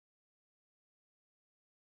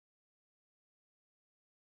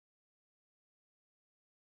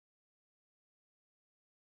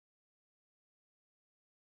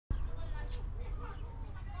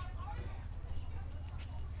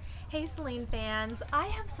Hey Celine fans, I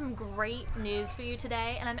have some great news for you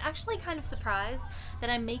today, and I'm actually kind of surprised that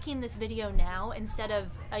I'm making this video now instead of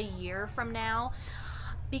a year from now,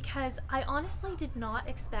 because I honestly did not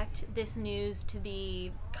expect this news to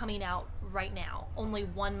be coming out right now, only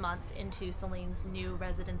 1 month into Celine's new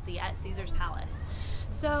residency at Caesar's Palace.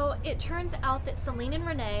 So it turns out that Celine and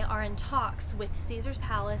Renee are in talks with Caesar's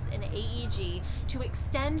Palace and AEG to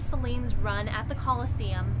extend Celine's run at the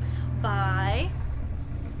Coliseum by...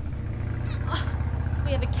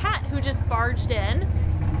 We have a cat who just barged in.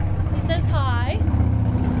 He says hi.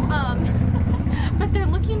 But they're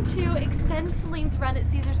looking to extend Celine's run at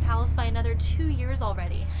Caesar's Palace by another 2 years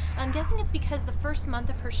already. And I'm guessing it's because the first month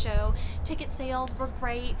of her show, ticket sales were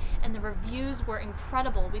great and the reviews were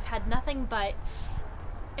incredible. We've had nothing but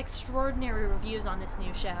extraordinary reviews on this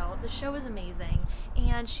new show. The show is amazing,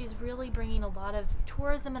 and she's really bringing a lot of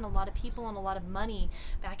tourism and a lot of people and a lot of money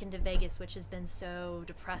back into Vegas, which has been so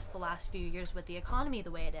depressed the last few years with the economy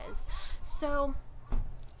the way it is. So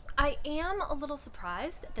I am a little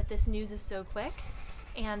surprised that this news is so quick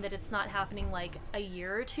and that it's not happening like a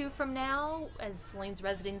year or two from now as Celine's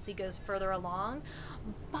residency goes further along.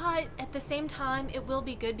 But at the same time, it will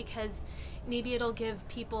be good because maybe it'll give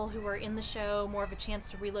people who are in the show more of a chance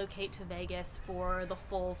to relocate to Vegas for the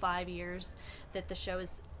full 5 years that the show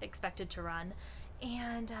is expected to run.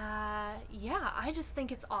 And yeah, I just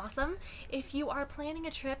think it's awesome. If you are planning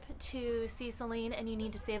a trip to see Celine and you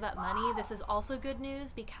need to save up money, this is also good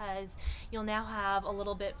news because you'll now have a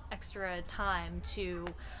little bit extra time to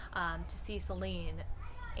see Celine.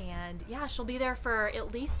 And yeah, she'll be there for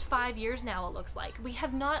at least 5 years now, it looks like. We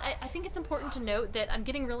have not, I think it's important to note that I'm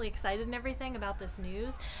getting really excited and everything about this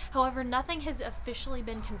news. However, nothing has officially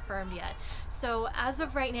been confirmed yet. So as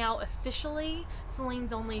of right now, officially,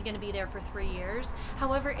 Celine's only going to be there for 3 years.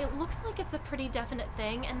 However, it looks like it's a pretty definite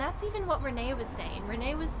thing, and that's even what Renee was saying.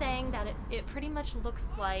 Renee was saying that it pretty much looks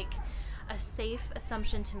like a safe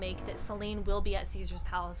assumption to make that Celine will be at Caesar's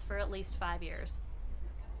Palace for at least 5 years.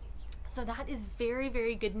 So that is very,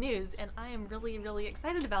 very good news, and I am really, really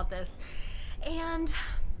excited about this. And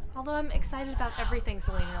although I'm excited about everything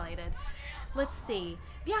Celine related, let's see.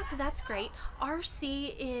 Yeah, so that's great.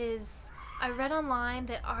 RC is, I read online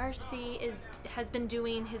that RC has been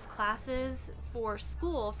doing his classes for his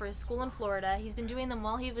school in Florida. He's been doing them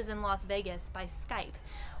while he was in Las Vegas by Skype,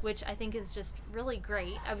 which I think is just really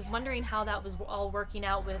great. I was wondering how that was all working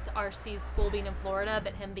out with RC's school being in Florida,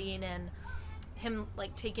 but him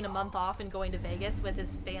like taking a month off and going to Vegas with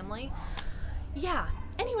his family. Yeah,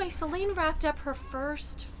 anyway, Celine wrapped up her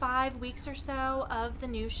first 5 weeks or so of the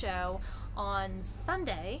new show on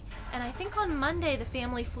Sunday, and I think on Monday the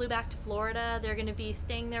family flew back to Florida. They're going to be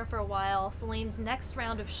staying there for a while. Celine's next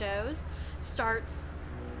round of shows starts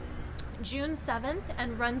June 7th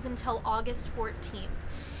and runs until August 14th.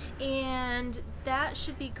 And that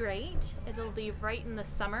should be great. It'll be right in the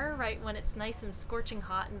summer, right when it's nice and scorching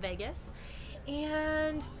hot in Vegas.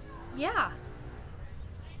 And yeah,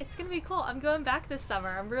 it's gonna be cool. I'm going back this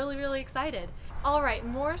summer. I'm really, really excited. All right,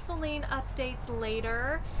 more Celine updates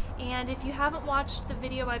later. And if you haven't watched the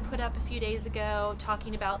video I put up a few days ago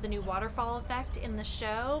talking about the new waterfall effect in the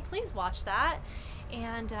show, please watch that.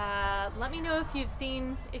 And let me know if you've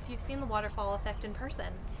seen the waterfall effect in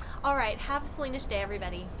person. All right, have a Celine-ish day,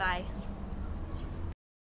 everybody. Bye.